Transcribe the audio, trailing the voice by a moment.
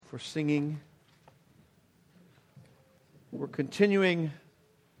for singing. We're continuing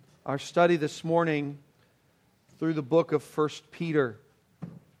our study this morning through the book of 1 Peter.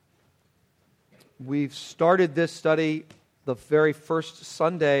 We've started this study the very first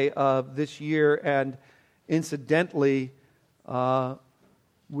Sunday of this year, and incidentally,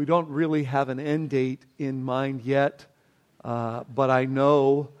 we don't really have an end date in mind yet, but I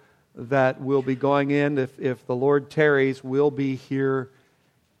know that we'll be going in, if the Lord tarries, we'll be here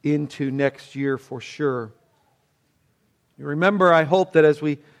into next year for sure. You remember, I hope that as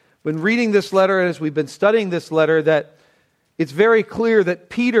we've been reading this letter and as we've been studying this letter, that it's very clear that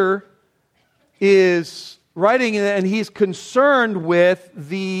Peter is writing and he's concerned with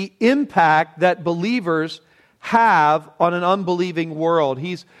the impact that believers have on an unbelieving world.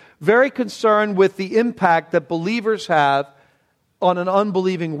 He's very concerned with the impact that believers have on an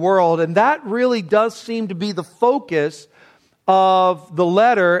unbelieving world, and that really does seem to be the focus of the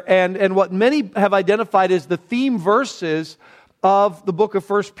letter and what many have identified as the theme verses of the book of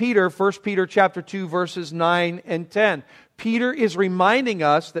 1 Peter, 1 Peter chapter 2, verses 9 and 10. Peter is reminding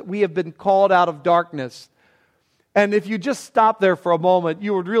us that we have been called out of darkness. And if you just stop there for a moment,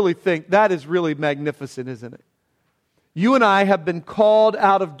 you would really think that is really magnificent, isn't it? You and I have been called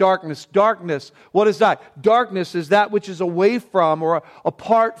out of darkness. Darkness, what is that? Darkness is that which is away from or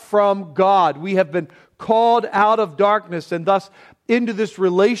apart from God. We have been called out of darkness and thus into this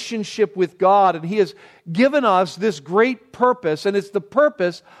relationship with God. And He has given us this great purpose, and it's the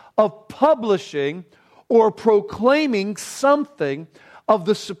purpose of publishing or proclaiming something of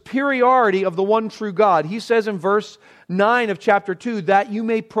the superiority of the one true God. He says in verse 9 of chapter 2, that you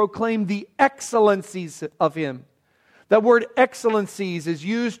may proclaim the excellencies of Him. That word excellencies is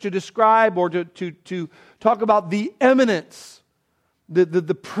used to describe or to talk about the eminence,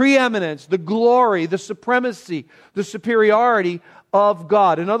 the preeminence, the glory, the supremacy, the superiority of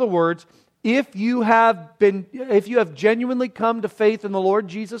God. In other words, if you have genuinely come to faith in the Lord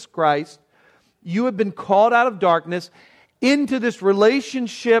Jesus Christ, you have been called out of darkness into this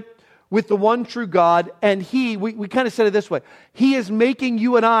relationship with the one true God, and we kind of said it this way, He is making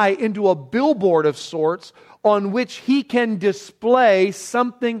you and I into a billboard of sorts on which He can display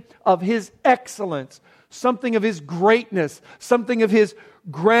something of His excellence, something of His greatness, something of His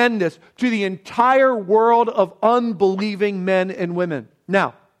grandness to the entire world of unbelieving men and women.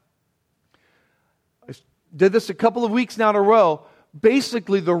 Now, I did this a couple of weeks now in a row.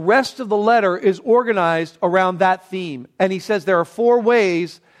 Basically, the rest of the letter is organized around that theme. And he says there are 4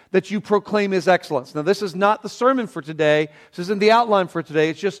 ways that you proclaim His excellence. Now, this is not the sermon for today. This isn't the outline for today.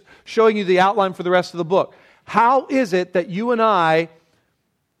 It's just showing you the outline for the rest of the book. How is it that you and I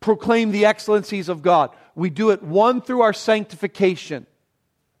proclaim the excellencies of God? We do it, 1, through our sanctification.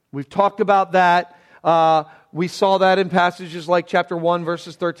 We've talked about that. We saw that in passages like chapter 1,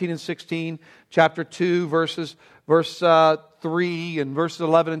 verses 13 and 16, chapter 2, verse 3, and verses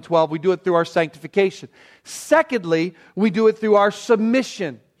 11 and 12. We do it through our sanctification. Secondly, we do it through our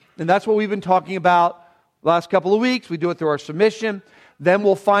submission. And that's what we've been talking about the last couple of weeks. We do it through our submission. Then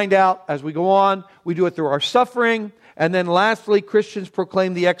we'll find out as we go on, we do it through our suffering. And then lastly, Christians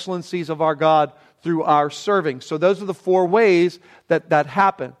proclaim the excellencies of our God through our serving. So those are the 4 ways that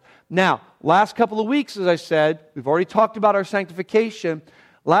happen. Now, last couple of weeks, as I said, we've already talked about our sanctification.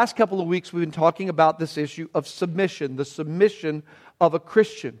 Last couple of weeks, we've been talking about this issue of submission, the submission of a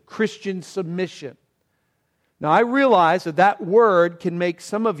Christian submission. Now, I realize that word can make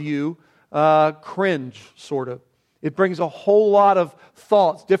some of you cringe, sort of. It brings a whole lot of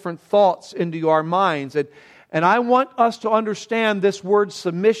thoughts, different thoughts into our minds. And I want us to understand this word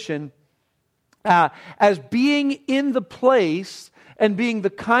submission as being in the place and being the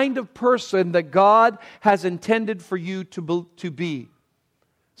kind of person that God has intended for you to be.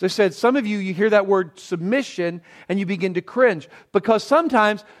 As I said, some of you hear that word submission and you begin to cringe because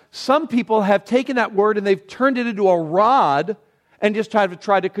sometimes some people have taken that word and they've turned it into a rod and just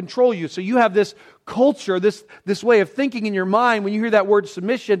try to control you. So you have this culture, this way of thinking in your mind. When you hear that word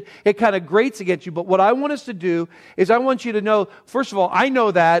submission, it kind of grates against you. But what I want us to do is I want you to know, first of all, I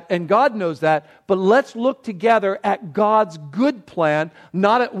know that and God knows that, but let's look together at God's good plan,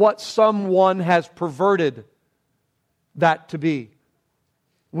 not at what someone has perverted that to be.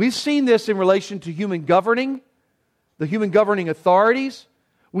 We've seen this in relation to human governing, the human governing authorities.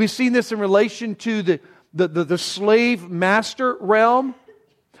 We've seen this in relation to the slave master realm.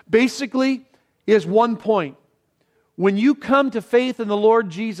 Basically, is one point. When you come to faith in the Lord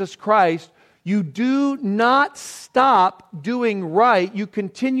Jesus Christ, you do not stop doing right. You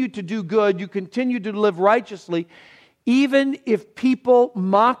continue to do good. You continue to live righteously, even if people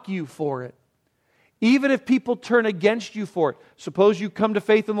mock you for it. Even if people turn against you for it. Suppose you come to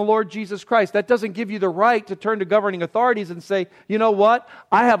faith in the Lord Jesus Christ. That doesn't give you the right to turn to governing authorities and say, you know what?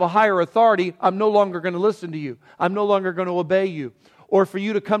 I have a higher authority. I'm no longer going to listen to you. I'm no longer going to obey you. Or for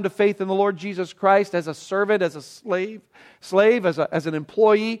you to come to faith in the Lord Jesus Christ as a servant, as a slave, as an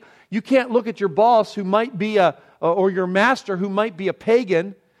employee. You can't look at your boss who might be or your master who might be a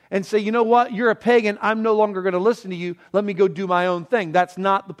pagan and say, you know what, you're a pagan, I'm no longer going to listen to you, let me go do my own thing. That's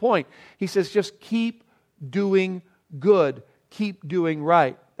not the point. He says, just keep doing good, keep doing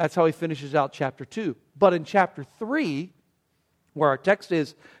right. That's how he finishes out chapter 2. But in chapter 3, where our text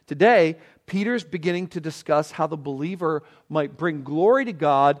is today, Peter's beginning to discuss how the believer might bring glory to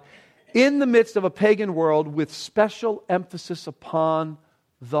God in the midst of a pagan world with special emphasis upon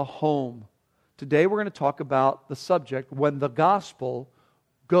the home. Today we're going to talk about the subject, when the gospel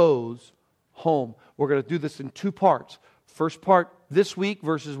goes home. We're going to do this in 2 parts. First part this week,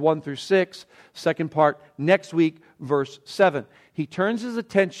 verses 1 through 6. Second part next week, verse 7. He turns his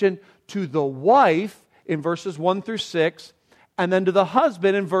attention to the wife in verses 1 through 6, and then to the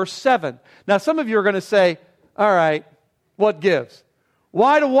husband in verse 7. Now, some of you are going to say, all right, what gives?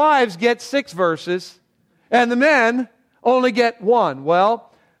 Why do wives get 6 verses and the men only get 1? Well,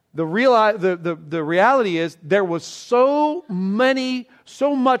 the reality is there was so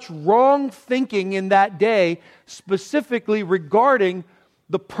much wrong thinking in that day, specifically regarding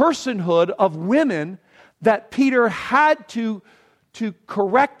the personhood of women, that Peter had to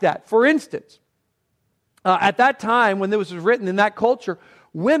correct that. For instance, at that time when this was written in that culture,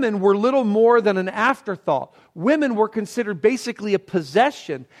 women were little more than an afterthought. Women were considered basically a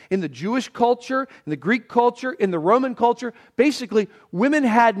possession. In the Jewish culture, in the Greek culture, in the Roman culture, basically women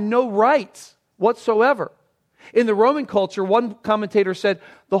had no rights whatsoever. In the Roman culture, one commentator said,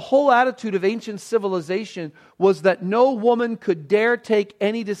 the whole attitude of ancient civilization was that no woman could dare take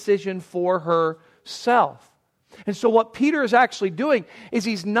any decision for herself. And so what Peter is actually doing is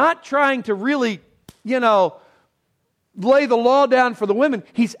he's not trying to really, lay the law down for the women.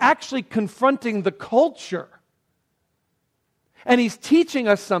 He's actually confronting the culture. And he's teaching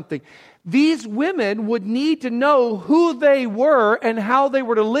us something. These women would need to know who they were and how they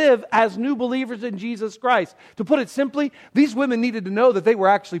were to live as new believers in Jesus Christ. To put it simply, these women needed to know that they were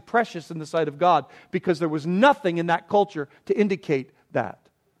actually precious in the sight of God, because there was nothing in that culture to indicate that.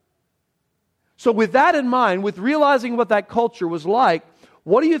 So with that in mind, with realizing what that culture was like,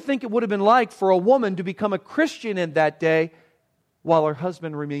 what do you think it would have been like for a woman to become a Christian in that day while her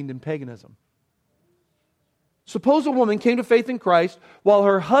husband remained in paganism? Suppose a woman came to faith in Christ while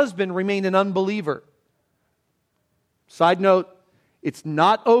her husband remained an unbeliever. Side note, it's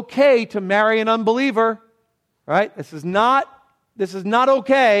not okay to marry an unbeliever, right? This is not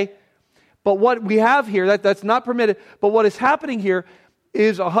okay. But what we have here, that's not permitted. But what is happening here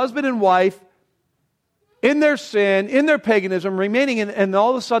is a husband and wife in their sin, in their paganism, remaining in, and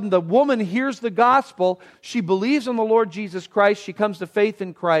all of a sudden the woman hears the gospel, she believes in the Lord Jesus Christ, she comes to faith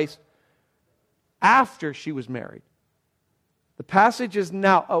in Christ after she was married. The passage is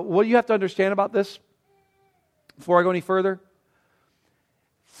now, what do you have to understand about this before I go any further?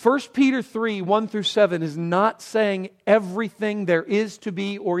 1 Peter 3, 1 through 7 is not saying everything there is to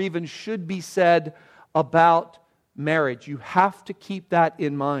be or even should be said about marriage. You have to keep that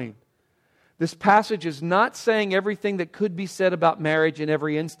in mind. This passage is not saying everything that could be said about marriage in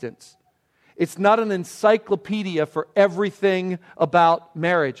every instance. It's not an encyclopedia for everything about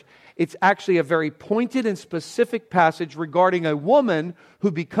marriage. It's actually a very pointed and specific passage regarding a woman who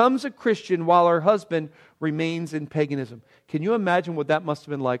becomes a Christian while her husband remains in paganism. Can you imagine what that must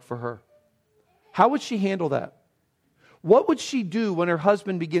have been like for her? How would she handle that? What would she do when her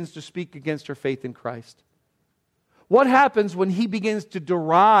husband begins to speak against her faith in Christ? What happens when he begins to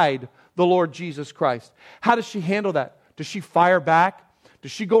deride the Lord Jesus Christ? How does she handle that? Does she fire back?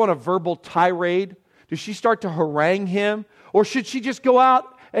 Does she go on a verbal tirade? Does she start to harangue him? Or should she just go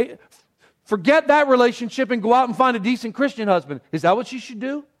out, forget that relationship and go out and find a decent Christian husband? Is that what she should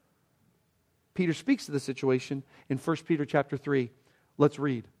do? Peter speaks to the situation in 1 Peter chapter 3. Let's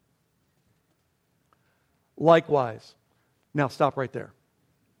read. Likewise. Now stop right there.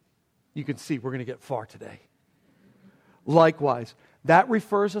 You can see we're going to get far today. Likewise. That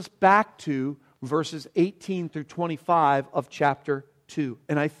refers us back to verses 18 through 25 of chapter 2.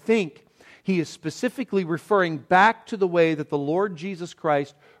 And I think he is specifically referring back to the way that the Lord Jesus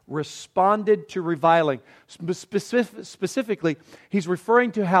Christ responded to reviling. Specifically, he's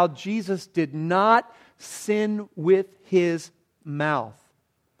referring to how Jesus did not sin with his mouth.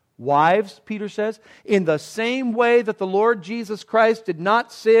 Wives, Peter says, in the same way that the Lord Jesus Christ did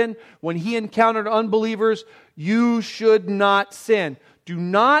not sin when he encountered unbelievers, you should not sin. Do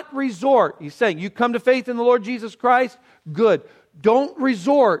not resort. He's saying, you come to faith in the Lord Jesus Christ? Good. Don't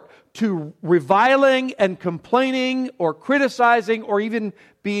resort to reviling and complaining or criticizing or even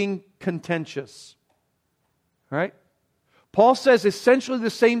being contentious. All right? Paul says essentially the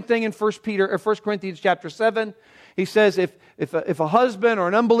same thing in 1 Corinthians chapter 7. He says if a husband or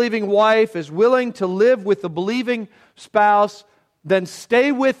an unbelieving wife is willing to live with the believing spouse, then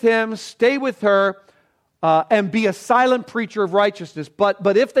stay with him, stay with her, and be a silent preacher of righteousness.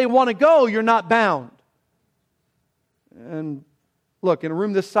 But if they want to go, you're not bound. And look, in a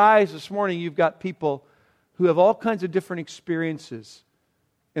room this size this morning, you've got people who have all kinds of different experiences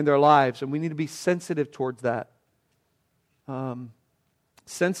in their lives, and we need to be sensitive towards that.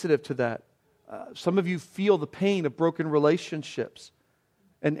 Sensitive to that. Some of you feel the pain of broken relationships.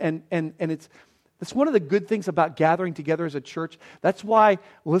 And it's one of the good things about gathering together as a church. That's why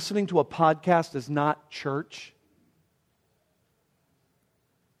listening to a podcast is not church.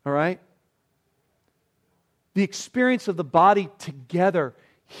 All right? The experience of the body together,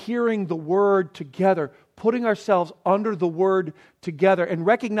 hearing the Word together, putting ourselves under the Word together, and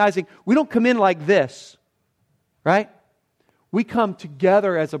recognizing we don't come in like this, right? We come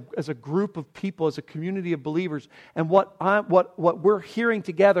together as a group of people, as a community of believers, and what we're hearing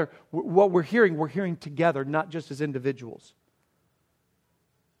together, we're hearing together, not just as individuals.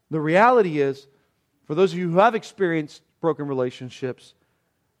 The reality is, for those of you who have experienced broken relationships,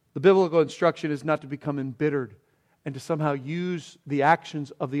 the biblical instruction is not to become embittered and to somehow use the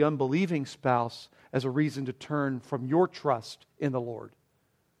actions of the unbelieving spouse as a reason to turn from your trust in the Lord.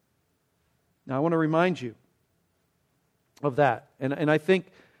 Now, I want to remind you of that. And I think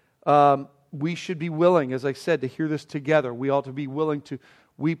we should be willing, as I said, to hear this together. We ought to be willing to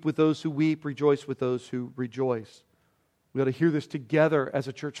weep with those who weep, rejoice with those who rejoice. We ought to hear this together as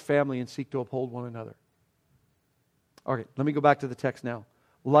a church family and seek to uphold one another. All right, let me go back to the text now.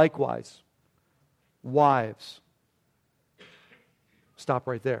 Likewise, wives. Stop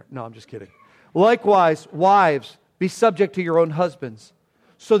right there. No, I'm just kidding. Likewise, wives, be subject to your own husbands,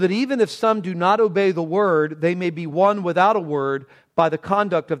 so that even if some do not obey the word, they may be won without a word by the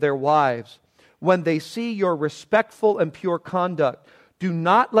conduct of their wives. When they see your respectful and pure conduct, do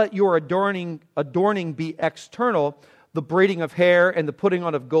not let your adorning be external, the braiding of hair and the putting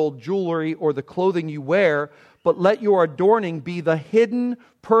on of gold jewelry or the clothing you wear, but let your adorning be the hidden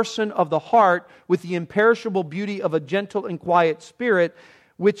person of the heart with the imperishable beauty of a gentle and quiet spirit,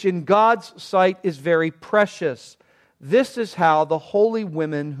 which in God's sight is very precious. This is how the holy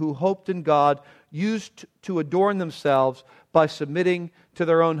women who hoped in God used to adorn themselves by submitting to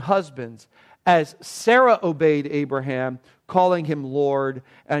their own husbands, as Sarah obeyed Abraham, calling him Lord,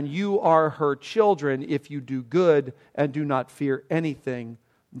 and you are her children if you do good and do not fear anything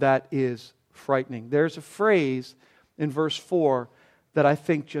that is frightening. There's a phrase in verse 4 that I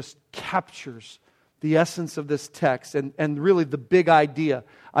think just captures the essence of this text and really the big idea.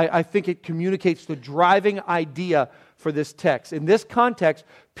 I think it communicates the driving idea for this text. In this context,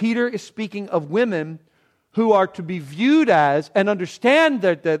 Peter is speaking of women who are to be viewed as and understand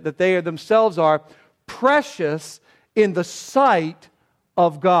that they themselves are precious in the sight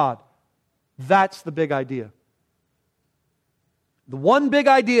of God. That's the big idea. The one big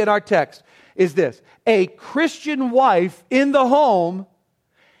idea in our text is this: a Christian wife in the home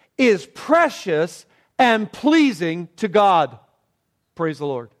is precious and pleasing to God. Praise the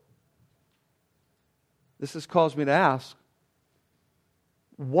Lord. This has caused me to ask,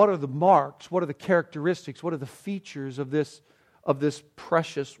 what are the marks, what are the characteristics, what are the features of this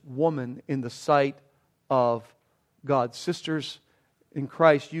precious woman in the sight of God? Sisters in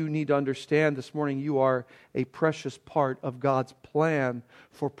Christ, you need to understand this morning you are a precious part of God's plan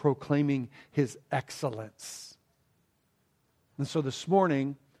for proclaiming His excellence. And so this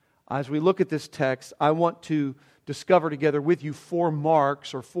morning, as we look at this text, I want to discover together with you 4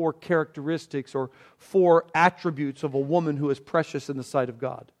 marks or 4 characteristics or 4 attributes of a woman who is precious in the sight of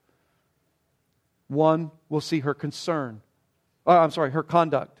God. 1, we'll see her concern. Her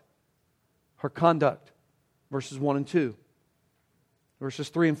conduct. Her conduct. Verses 1 and 2. Verses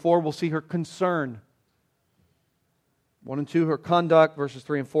 3 and 4, we'll see her concern. 1 and 2, her conduct. Verses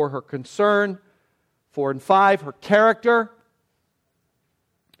 3 and 4, her concern. 4 and 5, her character.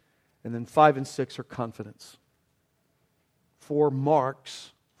 And then 5 and 6, her confidence. 4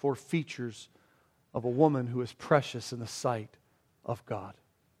 marks, 4 features of a woman who is precious in the sight of God.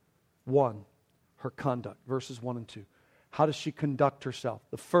 1, her conduct. Verses 1 and 2. How does she conduct herself?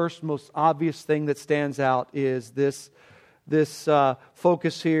 The first, most obvious thing that stands out is this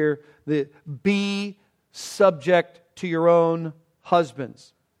focus here: be subject to your own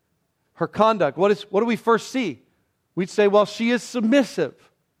husbands. Her conduct. What do we first see? we'd say, well, she is submissive.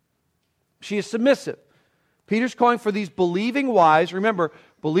 She is submissive. Peter's calling for these believing wives, remember,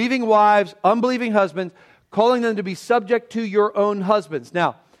 believing wives, unbelieving husbands, calling them to be subject to your own husbands.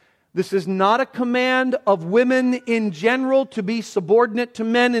 Now, this is not a command of women in general to be subordinate to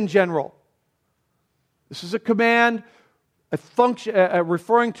men in general. This is a command, a function,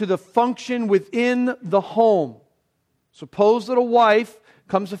 referring to the function within the home. Suppose that a wife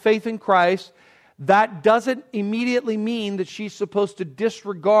comes to faith in Christ. That doesn't immediately mean that she's supposed to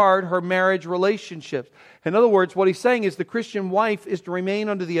disregard her marriage relationships. In other words, what he's saying is the Christian wife is to remain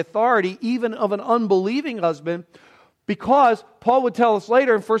under the authority even of an unbelieving husband, because Paul would tell us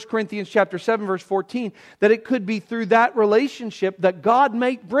later in 1 Corinthians chapter 7, verse 14, that it could be through that relationship that God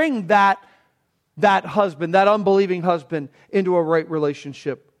may bring that husband, that unbelieving husband, into a right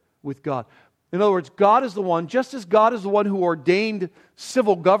relationship with God. In other words, God is the one, just as God is the one who ordained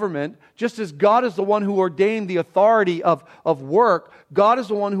civil government, just as God is the one who ordained the authority of work, God is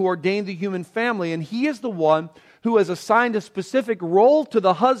the one who ordained the human family, and He is the one who has assigned a specific role to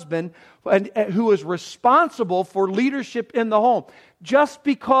the husband and who is responsible for leadership in the home. Just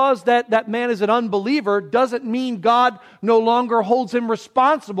because that man is an unbeliever doesn't mean God no longer holds him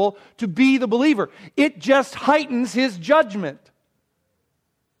responsible to be the believer. It just heightens his judgment.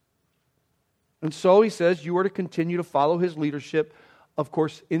 And so he says you are to continue to follow his leadership, of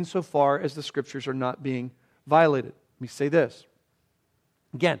course, insofar as the Scriptures are not being violated. Let me say this.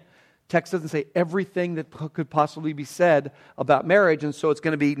 Again, text doesn't say everything that could possibly be said about marriage, and so it's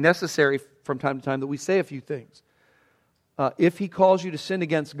going to be necessary from time to time that we say a few things. If he calls you to sin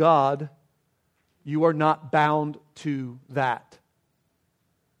against God, you are not bound to that.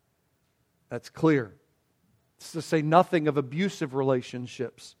 That's clear. It's to say nothing of abusive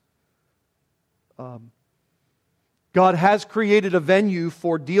relationships. God has created a venue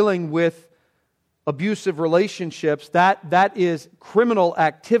for dealing with abusive relationships. That is criminal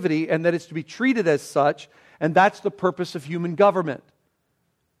activity, and that is to be treated as such, and that's the purpose of human government.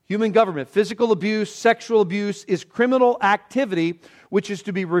 Human government, physical abuse, sexual abuse is criminal activity which is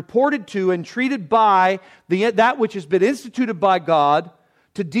to be reported to and treated by that which has been instituted by God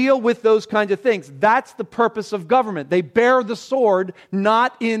to deal with those kinds of things. That's the purpose of government. They bear the sword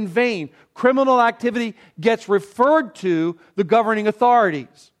not in vain. Criminal activity gets referred to the governing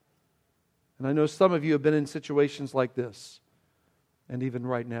authorities. And I know some of you have been in situations like this, and even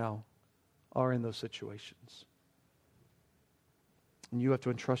right now are in those situations. And you have to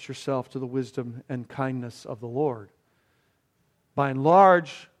entrust yourself to the wisdom and kindness of the Lord. By and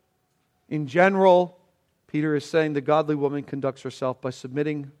large, in general, Peter is saying the godly woman conducts herself by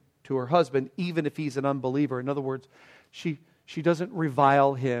submitting to her husband, even if he's an unbeliever. In other words, she doesn't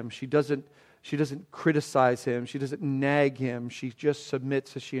revile him. She doesn't criticize him. She doesn't nag him. She just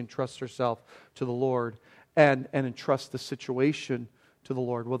submits as she entrusts herself to the Lord and entrusts the situation to the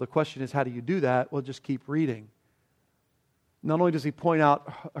Lord. Well, the question is, how do you do that? Well, just keep reading. Not only does he point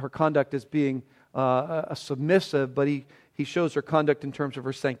out her conduct as being a submissive, but he shows her conduct in terms of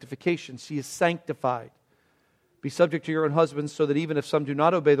her sanctification. She is sanctified. Be subject to your own husbands, so that even if some do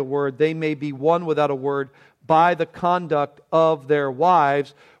not obey the word, they may be won without a word by the conduct of their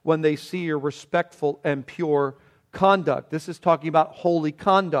wives when they see your respectful and pure conduct. This is talking about holy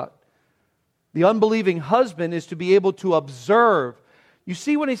conduct. The unbelieving husband is to be able to observe. You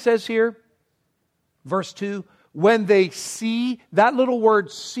see what he says here? Verse 2, when they see, that little word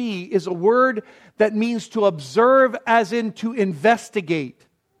see is a word that means to observe as in to investigate.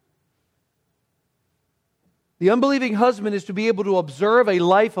 The unbelieving husband is to be able to observe a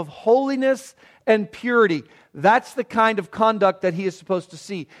life of holiness and purity. That's the kind of conduct that he is supposed to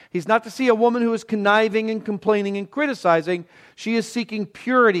see. He's not to see a woman who is conniving and complaining and criticizing. She is seeking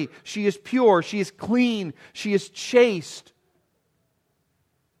purity. She is pure. She is clean. She is chaste.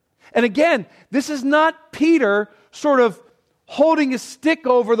 And again, this is not Peter sort of holding his stick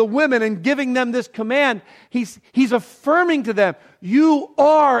over the women and giving them this command. He's affirming to them, you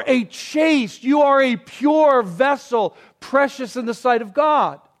are a chaste, you are a pure vessel, precious in the sight of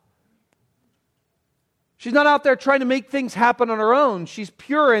God. She's not out there trying to make things happen on her own. She's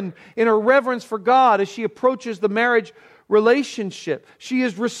pure in her reverence for God as she approaches the marriage relationship. She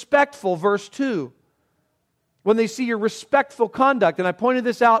is respectful, verse 2. When they see your respectful conduct, and I pointed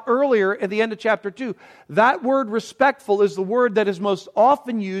this out earlier at the end of chapter 2, that word respectful is the word that is most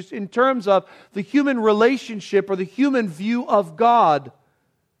often used in terms of the human relationship or the human view of God.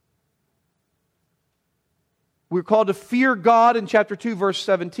 We're called to fear God in chapter 2, verse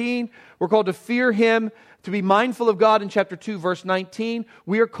 17. We're called to fear Him, to be mindful of God in chapter 2, verse 19.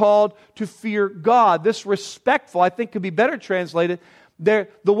 We are called to fear God. This respectful, I think, could be better translated. the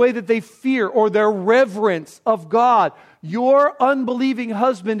way that they fear or their reverence of God. Your unbelieving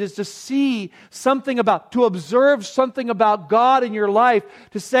husband is to see something to observe something about God in your life,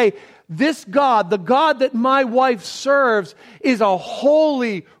 to say, this God, the God that my wife serves, is a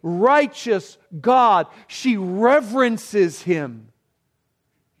holy, righteous God. She reverences Him.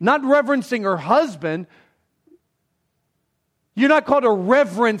 Not reverencing her husband. You're not called to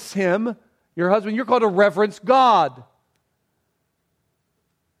reverence him, your husband. You're called to reverence God.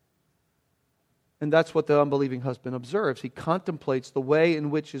 And that's what the unbelieving husband observes. He contemplates the way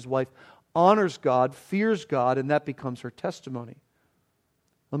in which his wife honors God, fears God, and that becomes her testimony.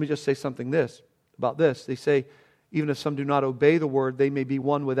 Let me just say something about this. They say, even if some do not obey the word, they may be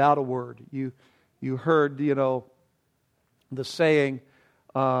won without a word. You heard, the saying,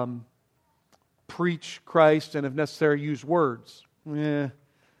 preach Christ and if necessary use words.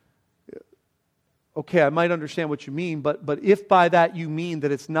 Okay, I might understand what you mean, but if by that you mean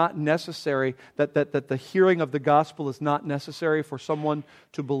that it's not necessary, that the hearing of the gospel is not necessary for someone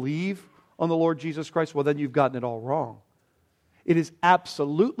to believe on the Lord Jesus Christ, well then you've gotten it all wrong. It is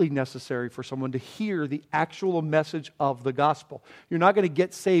absolutely necessary for someone to hear the actual message of the gospel. You're not going to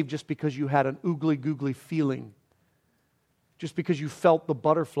get saved just because you had an oogly-googly feeling, just because you felt the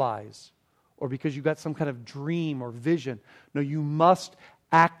butterflies, or because you got some kind of dream or vision. No, you must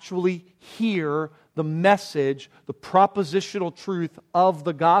actually hear the message, the propositional truth of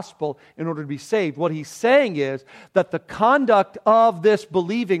the gospel in order to be saved. What he's saying is that the conduct of this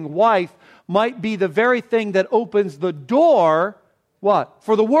believing wife might be the very thing that opens the door, what?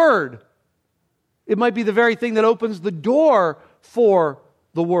 For the Word. It might be the very thing that opens the door for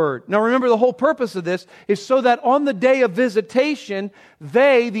the Word. Now remember, the whole purpose of this is so that on the day of visitation,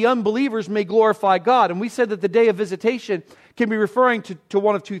 they, the unbelievers, may glorify God. And we said that the day of visitation can be referring to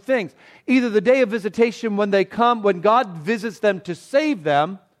one of two things. Either the day of visitation when they come, when God visits them to save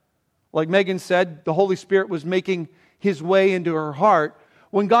them, like Megan said, the Holy Spirit was making His way into her heart.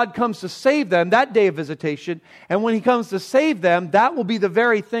 When God comes to save them, that day of visitation, and when He comes to save them, that will be the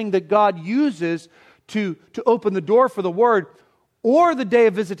very thing that God uses to open the door for the Word. Or the day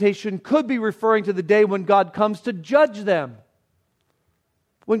of visitation could be referring to the day when God comes to judge them.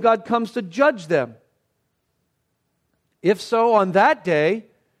 When God comes to judge them. If so, on that day,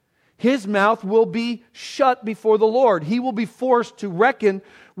 His mouth will be shut before the Lord. He will be forced to reckon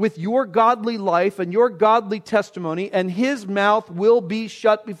with your godly life and your godly testimony, and His mouth will be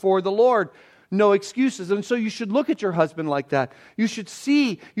shut before the Lord. No excuses. And so you should look at your husband like that. You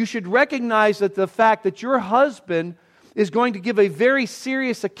should recognize that the fact that your husband is going to give a very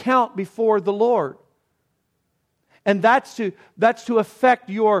serious account before the Lord. And that's to affect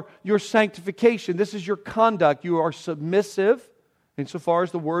your sanctification. This is your conduct. You are submissive insofar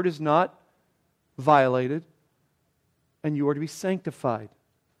as the word is not violated, and you are to be sanctified.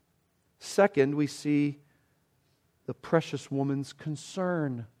 Second, we see the precious woman's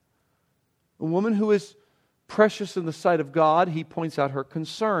concern. A woman who is precious in the sight of God, he points out her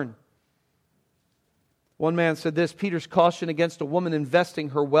concern. One man said this: Peter's caution against a woman investing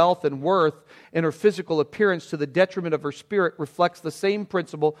her wealth and worth in her physical appearance to the detriment of her spirit reflects the same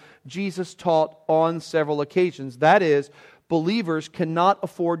principle Jesus taught on several occasions. That is, believers cannot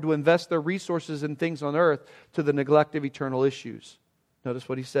afford to invest their resources in things on earth to the neglect of eternal issues. Notice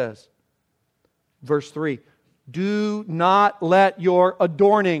what he says. Verse 3, do not let your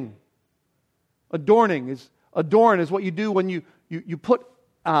adorn is what you do when you put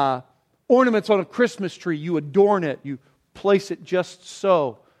ornaments on a Christmas tree. You adorn it. You place it just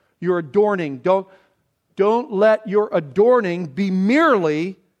so. You're adorning. Don't let your adorning be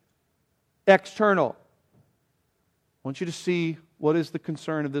merely external. I want you to see what is the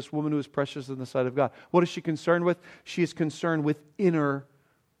concern of this woman who is precious in the sight of God. What is she concerned with? She is concerned with inner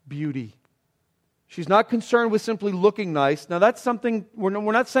beauty. She's not concerned with simply looking nice. Now that's something, we're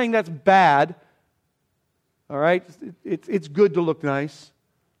not saying that's bad. All right? It's good to look nice.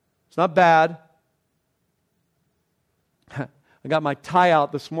 It's not bad. I got my tie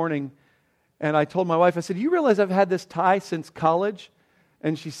out this morning, and I told my wife, I said, "Do you realize I've had this tie since college?"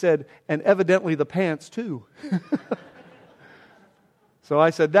 And she said, "And evidently the pants too." So I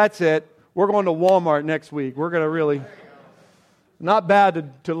said, "That's it. We're going to Walmart next week. We're going to really..." Not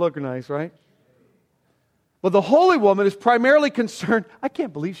bad to look nice, right? But the holy woman is primarily concerned... I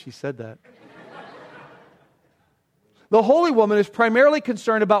can't believe she said that. The holy woman is primarily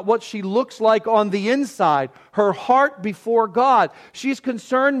concerned about what she looks like on the inside, her heart before God. She's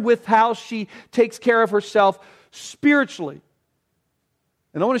concerned with how she takes care of herself spiritually.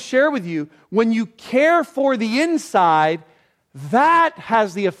 And I want to share with you, when you care for the inside, that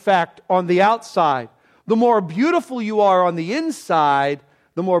has the effect on the outside. The more beautiful you are on the inside,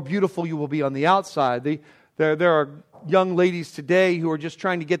 the more beautiful you will be on the outside. There are young ladies today who are just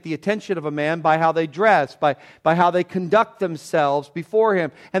trying to get the attention of a man by how they dress, by how they conduct themselves before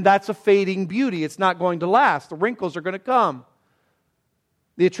him. And that's a fading beauty. It's not going to last. The wrinkles are going to come.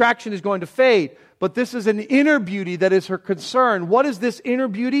 The attraction is going to fade. But this is an inner beauty that is her concern. What is this inner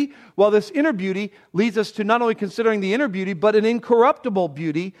beauty? Well, this inner beauty leads us to not only considering the inner beauty, but an incorruptible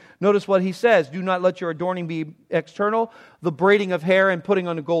beauty. Notice what he says. Do not let your adorning be external, the braiding of hair and putting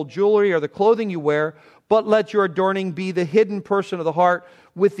on the gold jewelry or the clothing you wear, but let your adorning be the hidden person of the heart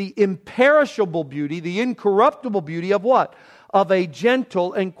with the imperishable beauty, the incorruptible beauty of what? Of a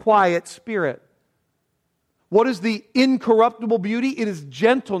gentle and quiet spirit. What is the incorruptible beauty? It is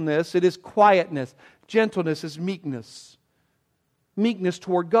gentleness. It is quietness. Gentleness is meekness. Meekness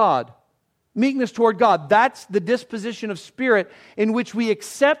toward God. Meekness toward God. That's the disposition of spirit in which we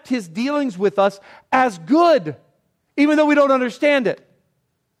accept His dealings with us as good, even though we don't understand it.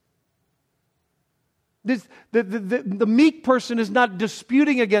 The meek person is not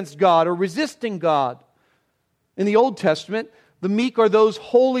disputing against God or resisting God. In the Old Testament, the meek are those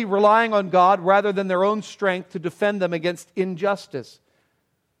wholly relying on God rather than their own strength to defend them against injustice.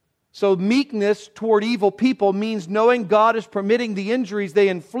 So meekness toward evil people means knowing God is permitting the injuries they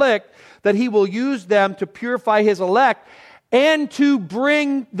inflict, that He will use them to purify His elect and to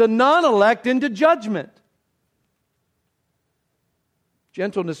bring the non-elect into judgment.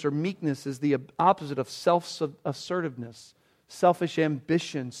 Gentleness or meekness is the opposite of self-assertiveness, selfish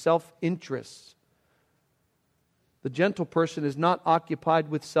ambition, self-interest. The gentle person is not occupied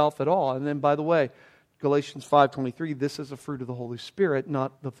with self at all. And then, by the way, Galatians 5:23, this is a fruit of the Holy Spirit,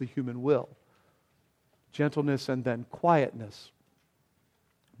 not of the human will. Gentleness and then quietness.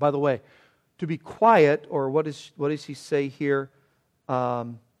 By the way, to be quiet, or what does he say here?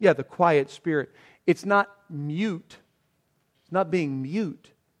 The quiet spirit. It's not mute. It's not being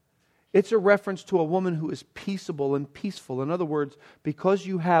mute. It's a reference to a woman who is peaceable and peaceful. In other words, because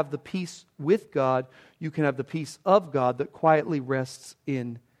you have the peace with God, you can have the peace of God that quietly rests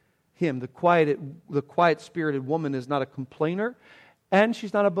in Him. The quiet-spirited woman is not a complainer, and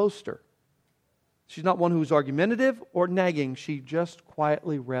she's not a boaster. She's not one who's argumentative or nagging. She just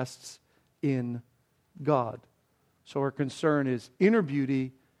quietly rests in God. So her concern is inner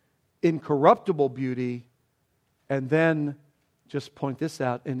beauty, incorruptible beauty, and then, just point this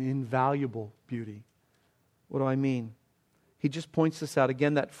out, an invaluable beauty. What do I mean? He just points this out.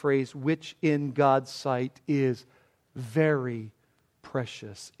 Again, that phrase, which in God's sight is very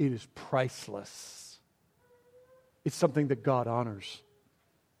precious. It is priceless. It's something that God honors.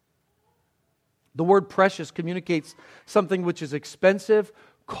 The word precious communicates something which is expensive,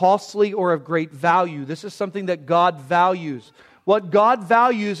 costly, or of great value. This is something that God values. What God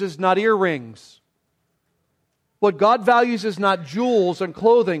values is not earrings. What God values is not jewels and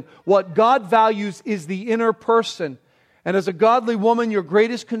clothing. What God values is the inner person. And as a godly woman, your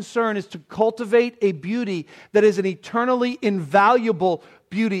greatest concern is to cultivate a beauty that is an eternally invaluable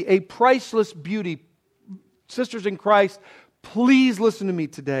beauty, a priceless beauty. Sisters in Christ, please listen to me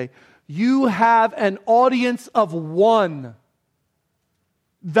today. You have an audience of one.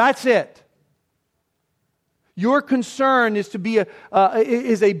 That's it. Your concern is to be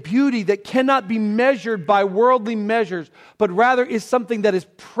a beauty that cannot be measured by worldly measures, but rather is something that is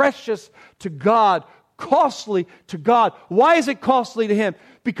precious to God, costly to God. Why is it costly to Him?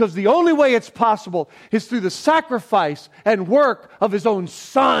 Because the only way it's possible is through the sacrifice and work of His own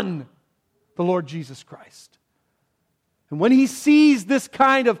Son, the Lord Jesus Christ. And when He sees this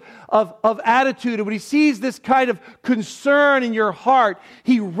kind of attitude, and when He sees this kind of concern in your heart,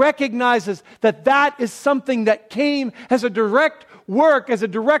 He recognizes that that is something that came as a direct work, as a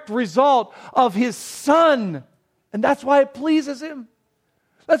direct result of His Son. And that's why it pleases Him.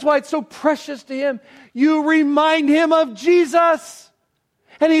 That's why it's so precious to Him. You remind Him of Jesus.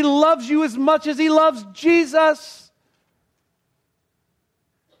 And He loves you as much as He loves Jesus.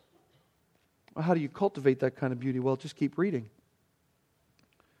 How do you cultivate that kind of beauty? Well, just keep reading.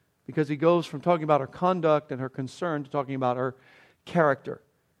 Because he goes from talking about her conduct and her concern to talking about her character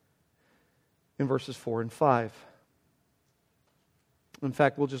in verses 4 and 5. In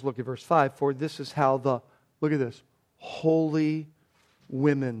fact, we'll just look at verse 5. For this is how look at this, holy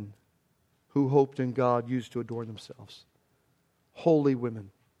women who hoped in God used to adorn themselves. Holy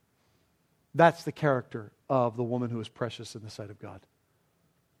women. That's the character of the woman who is precious in the sight of God.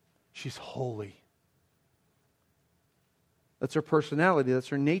 She's holy. That's her personality. That's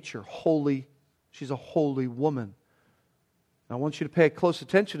her nature. Holy. She's a holy woman. I want you to pay close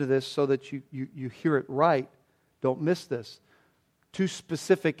attention to this so that you hear it right. Don't miss this. two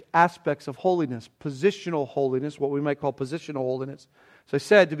specific aspects of holiness. Positional holiness, what we might call positional holiness. As I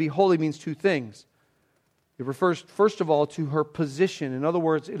said, to be holy means two things. It refers, first of all, to her position. In other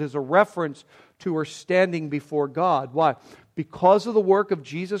words, it is a reference to her standing before God. Why? Because of the work of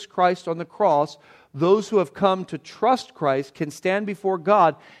Jesus Christ on the cross, those who have come to trust Christ can stand before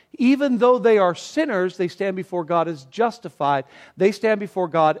God. Even though they are sinners, they stand before God as justified. They stand before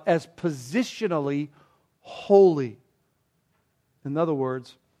God as positionally holy. In other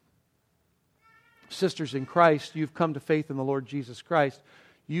words, sisters in Christ, you've come to faith in the Lord Jesus Christ.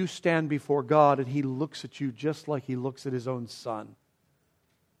 You stand before God and He looks at you just like He looks at His own Son.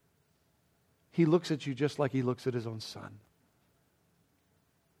 He looks at you just like He looks at His own Son.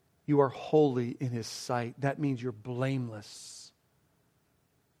 You are holy in His sight. That means you're blameless.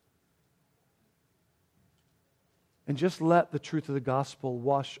 And just let the truth of the gospel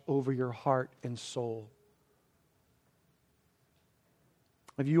wash over your heart and soul.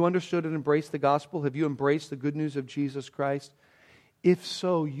 Have you understood and embraced the gospel? Have you embraced the good news of Jesus Christ? If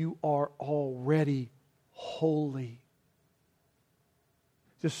so, you are already holy.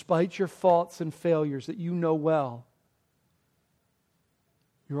 Despite your faults and failures that you know well,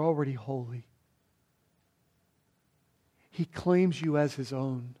 you're already holy. He claims you as His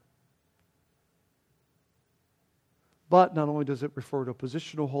own. But not only does it refer to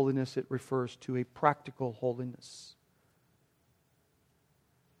positional holiness, it refers to a practical holiness.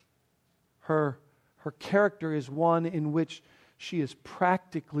 Her character is one in which she is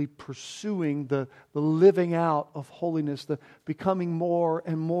practically pursuing the living out of holiness, the becoming more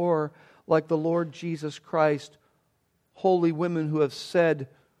and more like the Lord Jesus Christ. Holy women who have said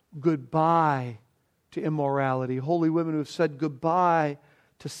goodbye to immorality. Holy women who have said goodbye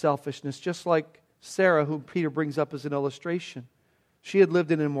to selfishness. Just like Sarah, whom Peter brings up as an illustration. She had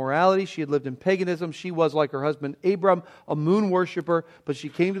lived in immorality. She had lived in paganism. She was, like her husband Abram, a moon worshiper. But she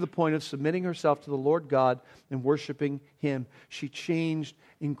came to the point of submitting herself to the Lord God and worshiping Him. She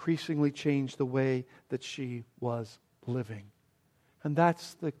increasingly changed the way that she was living. And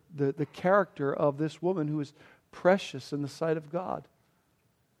that's the character of this woman who is precious in the sight of God.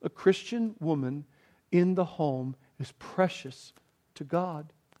 A Christian woman in the home is precious to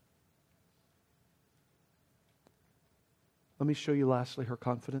God. Let me show you lastly her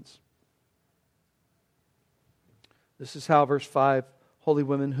confidence. This is how verse 5, holy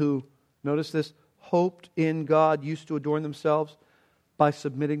women who, notice this, hoped in God used to adorn themselves by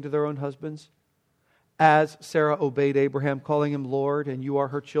submitting to their own husbands. As Sarah obeyed Abraham, calling him Lord, and you are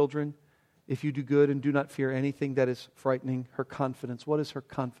her children, if you do good and do not fear anything that is frightening. Her confidence. What is her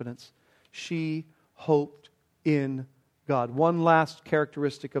confidence? She hoped in God. One last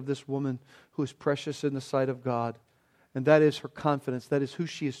characteristic of this woman who is precious in the sight of God, and that is her confidence. That is who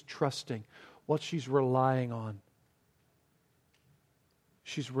she is trusting, what she's relying on.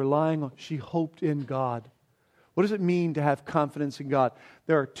 She hoped in God. What does it mean to have confidence in God?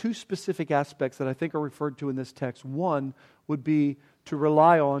 There are two specific aspects that I think are referred to in this text. One would be to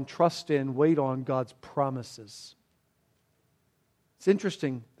rely on, trust in, wait on God's promises. It's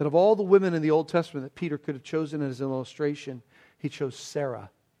interesting that of all the women in the Old Testament that Peter could have chosen as an illustration, he chose Sarah.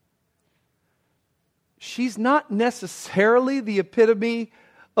 She's not necessarily the epitome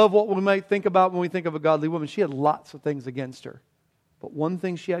of what we might think about when we think of a godly woman. She had lots of things against her. But one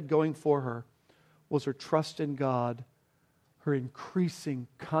thing she had going for her was her trust in God, her increasing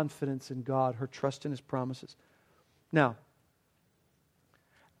confidence in God, her trust in His promises. Now,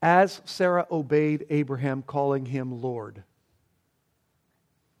 as Sarah obeyed Abraham, calling him Lord.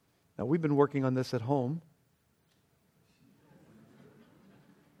 Now, we've been working on this at home.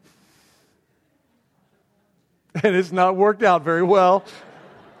 And it's not worked out very well.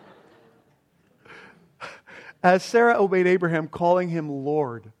 As Sarah obeyed Abraham, calling him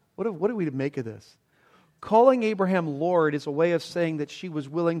Lord. What are we to make of this? Calling Abraham Lord is a way of saying that she was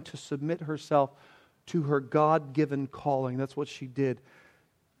willing to submit herself to her God-given calling. That's what she did.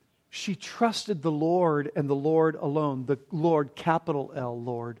 She trusted the Lord and the Lord alone. The Lord, capital L,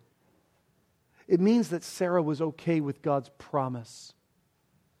 Lord. It means that Sarah was okay with God's promise.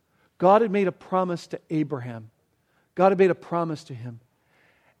 God had made a promise to Abraham. God had made a promise to him.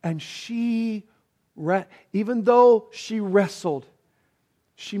 And she, even though she wrestled,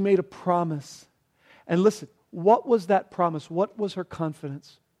 she made a promise. And listen, what was that promise? What was her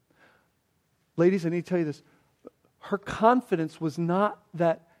confidence? Ladies, I need to tell you this. Her confidence was not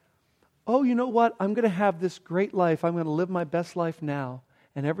that, oh, you know what? I'm going to have this great life. I'm going to live my best life now.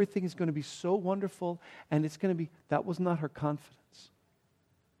 And everything is going to be so wonderful. And it's going to be, that was not her confidence.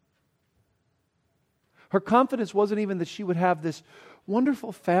 Her confidence wasn't even that she would have this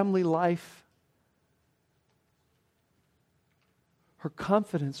wonderful family life. Her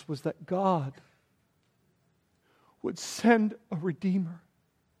confidence was that God would send a Redeemer.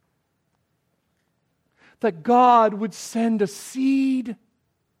 That God would send a seed.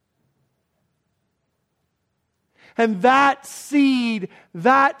 And that seed,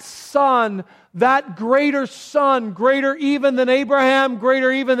 that son, that greater son, greater even than Abraham,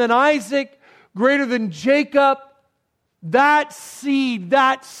 greater even than Isaac, greater than Jacob, that seed,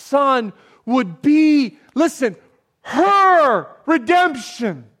 that son would be, listen, her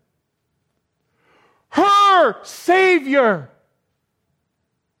redemption, her Savior.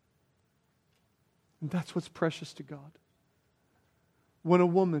 And that's what's precious to God. When a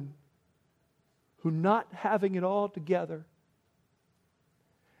woman who, not having it all together,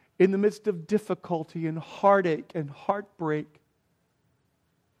 in the midst of difficulty and heartache and heartbreak,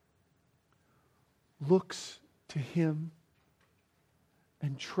 looks to Him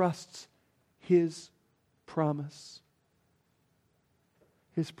and trusts His promise.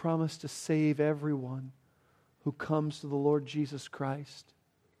 His promise to save everyone who comes to the Lord Jesus Christ.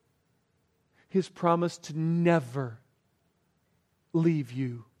 His promise to never leave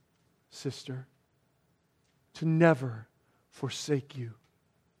you, sister. To never forsake you.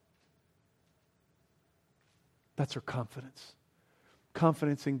 That's her confidence.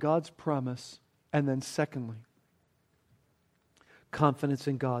 Confidence in God's promise. And then secondly, confidence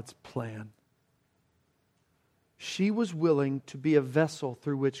in God's plan. She was willing to be a vessel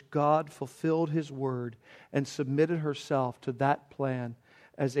through which God fulfilled His word and submitted herself to that plan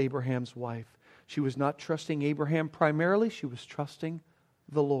as Abraham's wife. She was not trusting Abraham primarily, she was trusting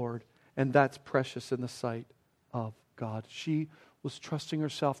the Lord. And that's precious in the sight of God. She was trusting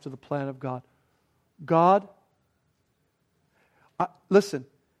herself to the plan of God. God, listen,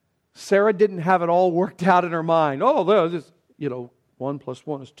 Sarah didn't have it all worked out in her mind. Oh, there's just, 1 +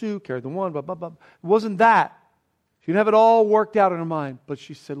 1 is 2, carry the 1, blah, blah, blah. It wasn't that. She didn't have it all worked out in her mind. But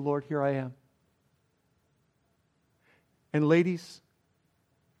she said, Lord, here I am. And ladies,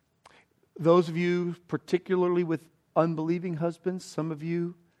 those of you particularly with unbelieving husbands, some of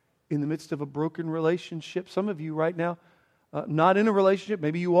you in the midst of a broken relationship, some of you right now, not in a relationship,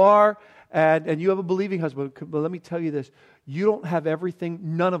 maybe you are, and you have a believing husband. But let me tell you this, you don't have everything,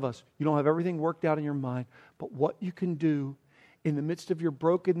 none of us, you don't have everything worked out in your mind. But what you can do in the midst of your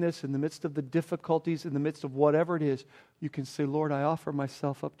brokenness, in the midst of the difficulties, in the midst of whatever it is, you can say, Lord, I offer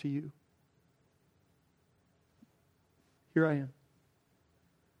myself up to you. Here I am.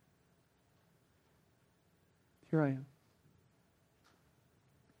 Here I am.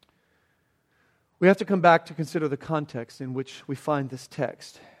 We have to come back to consider the context in which we find this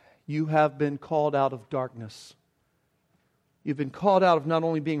text. You have been called out of darkness. You've been called out of not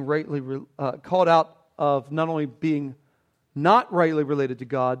only being not rightly related to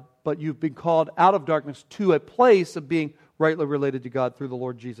God, but you've been called out of darkness to a place of being rightly related to God through the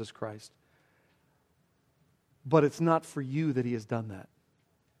Lord Jesus Christ. But it's not for you that He has done that.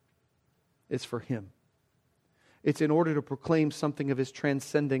 It's for Him. It's in order to proclaim something of His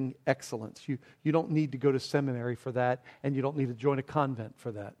transcending excellence. You don't need to go to seminary for that, and you don't need to join a convent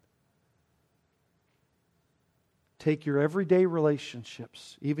for that. Take your everyday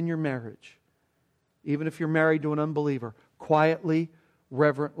relationships, even your marriage, even if you're married to an unbeliever, quietly,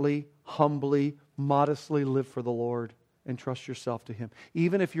 reverently, humbly, modestly live for the Lord and trust yourself to Him.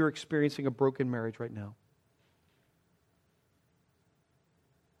 Even if you're experiencing a broken marriage right now.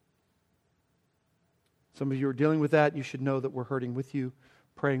 Some of you are dealing with that. You should know that we're hurting with you,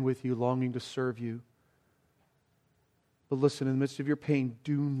 praying with you, longing to serve you. But listen, in the midst of your pain,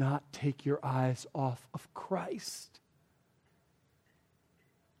 do not take your eyes off of Christ.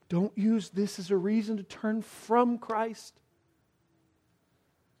 Don't use this as a reason to turn from Christ.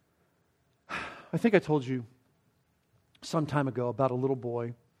 I think I told you some time ago about a little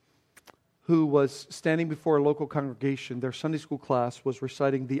boy who was standing before a local congregation. Their Sunday school class was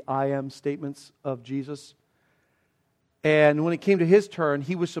reciting the I am statements of Jesus. And when it came to his turn,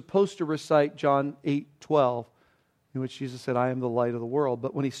 he was supposed to recite John 8:12, in which Jesus said, I am the light of the world.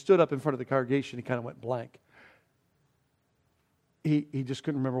 But when he stood up in front of the congregation, he kind of went blank. He just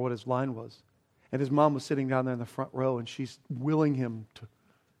couldn't remember what his line was. And his mom was sitting down there in the front row, and she's willing him to,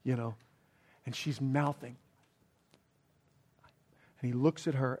 and she's mouthing. And he looks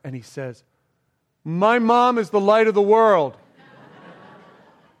at her and he says, my mom is the light of the world.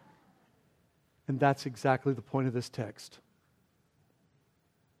 And that's exactly the point of this text.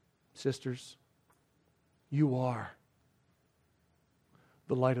 Sisters, you are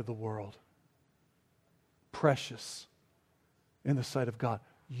the light of the world. Precious in the sight of God.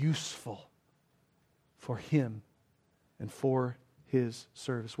 Useful for Him and for His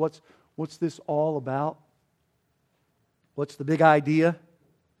service. What's this all about? What's the big idea?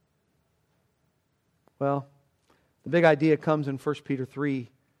 Well, the big idea comes in 1 Peter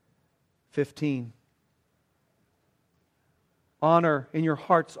 3:15. Honor, in your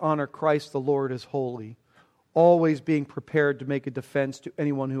hearts, honor Christ the Lord as holy, always being prepared to make a defense to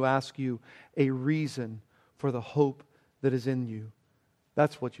anyone who asks you a reason for the hope that is in you.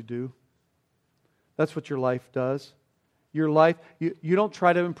 That's what you do. That's what your life does. Your life, you don't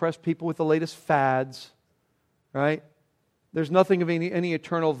try to impress people with the latest fads, right? There's nothing of any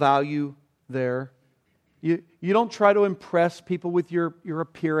eternal value there. You don't try to impress people with your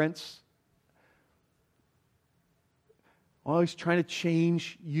appearance. Always trying to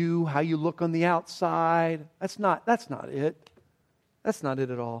change you, how you look on the outside. That's not it. That's not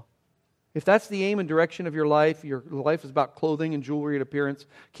it at all. If that's the aim and direction of your life is about clothing and jewelry and appearance,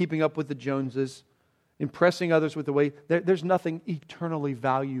 keeping up with the Joneses, impressing others with the way, there's nothing eternally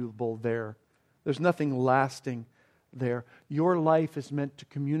valuable there. There's nothing lasting there. Your life is meant to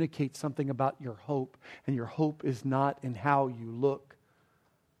communicate something about your hope, and your hope is not in how you look.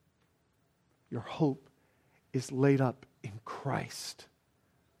 Your hope is laid up in Christ.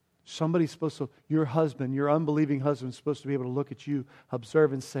 Your husband, your unbelieving husband is supposed to be able to look at you,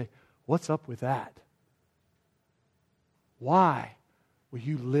 observe and say, what's up with that? Why will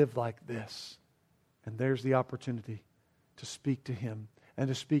you live like this? And there's the opportunity to speak to him and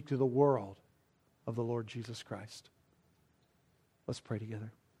to speak to the world of the Lord Jesus Christ. Let's pray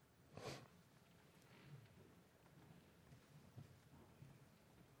together.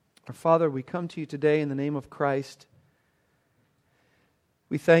 Our Father, we come to you today in the name of Christ.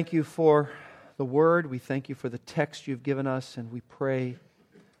 We thank you for the Word. We thank you for the text you've given us, and we pray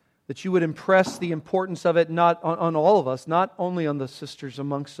that you would impress the importance of it not on all of us, not only on the sisters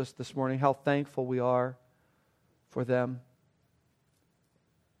amongst us this morning, how thankful we are for them,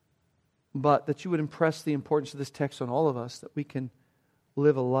 but that you would impress the importance of this text on all of us, that we can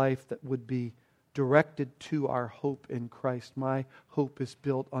live a life that would be directed to our hope in Christ. My hope is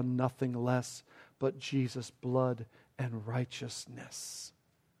built on nothing less but Jesus' blood and righteousness.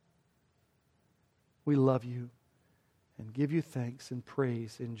 We love you and give you thanks and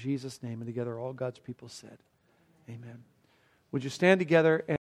praise in Jesus' name. And together all God's people said, amen. Would you stand together and